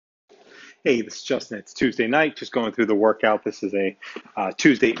Hey, this is Justin. It's Tuesday night, just going through the workout. This is a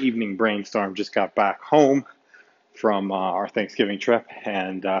Tuesday evening brainstorm. Just got back home from our Thanksgiving trip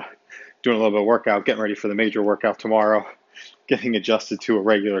and doing a little bit of workout, getting ready for the major workout tomorrow, getting adjusted to a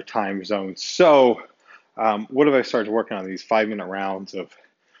regular time zone. So, what have I started working on? These 5-minute rounds of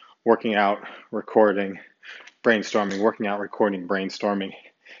working out, recording, brainstorming, working out, recording, brainstorming,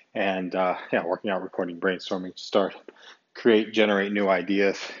 and working out, recording, brainstorming to start generate new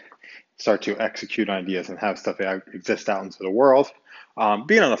ideas, start to execute ideas and have stuff exist out into the world.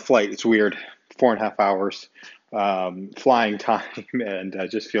 Being on a flight, it's weird. 4.5 hours flying time, and I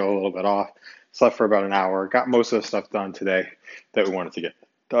just feel a little bit off. Slept for about an hour. Got most of the stuff done today that we wanted to get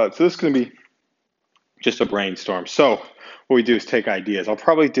done. So this is going to be just a brainstorm. So what we do is take ideas. I'll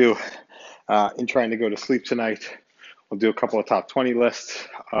probably do, in trying to go to sleep tonight, I'll do a couple of top 20 lists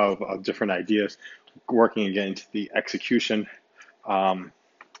of different ideas, working again into the execution. What's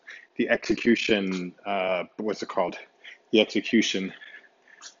it called? The execution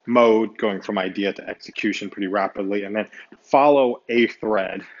mode, going from idea to execution pretty rapidly, and then follow a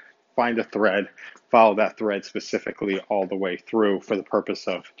thread, find a thread, follow that thread specifically all the way through for the purpose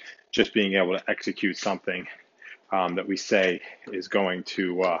of just being able to execute something that we say is going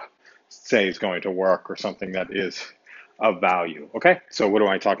to work, or something that is of value. Okay, so what am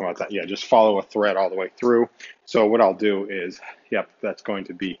I talking about that? Yeah, just follow a thread all the way through. So what I'll do is, that's going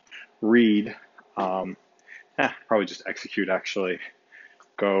to be read, probably just execute actually,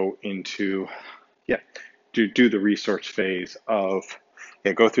 go into, do the research phase of,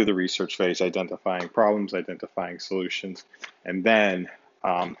 go through the research phase, identifying problems, identifying solutions, and then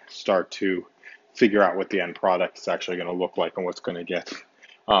start to figure out what the end product is actually going to look like and what's going to get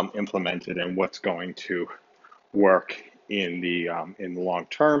implemented and what's going to work in the long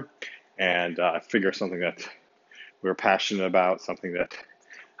term, and figure something that we're passionate about, something that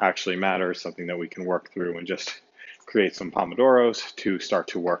actually matters, something that we can work through, and just create some Pomodoros to start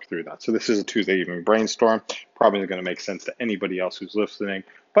to work through that. So this is a Tuesday evening brainstorm. Probably not going to make sense to anybody else who's listening,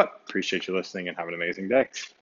 but appreciate you listening and have an amazing day.